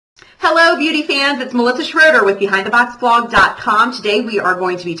Hello beauty fans, it's Melissa Schroeder with BehindTheBoxBlog.com. Today we are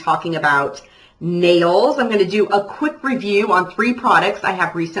going to be talking about nails. I'm going to do a quick review on 3 products I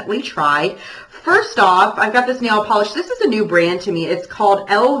have recently tried. First off, I've got this nail polish. This is a new brand to me. It's called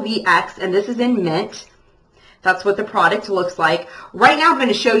LVX and this is in mint. That's what the product looks like. Right now I'm going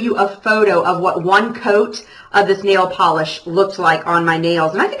to show you a photo of what one coat of this nail polish looked like on my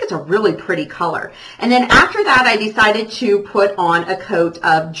nails. And I think it's a really pretty color. And then after that I decided to put on a coat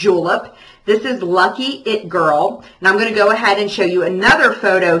of Julep. This is Lucky It Girl. And I'm going to go ahead and show you another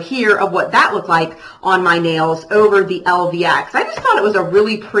photo here of what that looked like on my nails over the LVX. I just thought it was a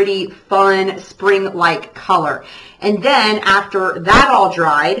really pretty, fun, spring-like color. And then after that all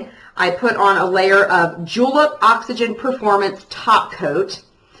dried, I put on a layer of Julep Oxygen Performance Top Coat,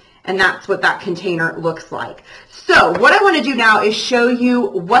 and that's what that container looks like. So what I want to do now is show you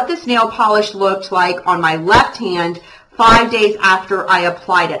what this nail polish looked like on my left hand 5 days after I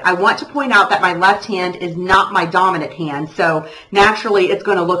applied it. I want to point out that my left hand is not my dominant hand, so naturally it's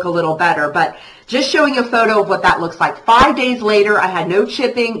going to look a little better, but just showing a photo of what that looks like. 5 days later, I had no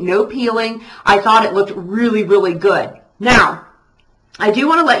chipping, no peeling. I thought it looked really, really good. Now, I do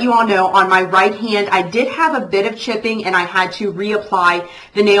want to let you all know on my right hand I did have a bit of chipping and I had to reapply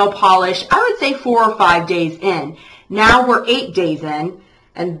the nail polish, I would say 4 or 5 days in. Now we're 8 days in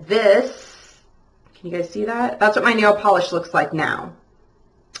and this, can you guys see that? That's what my nail polish looks like now.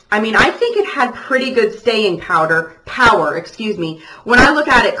 I mean, I think it had pretty good staying power. When I look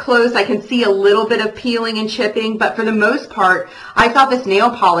at it close, I can see a little bit of peeling and chipping, but for the most part, I thought this nail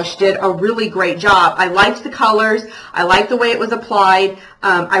polish did a really great job. I liked the colors. I liked the way it was applied.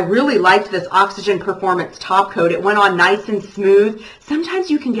 I really liked this Oxygen Performance top coat. It went on nice and smooth. Sometimes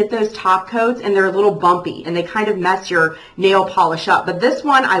you can get those top coats and they're a little bumpy and they kind of mess your nail polish up. But this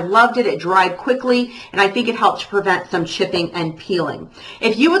one, I loved it. It dried quickly and I think it helped to prevent some chipping and peeling.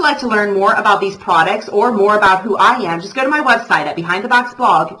 If you would like to learn more about these products or more about who I am, just go to my website at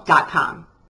BehindTheBoxBlog.com.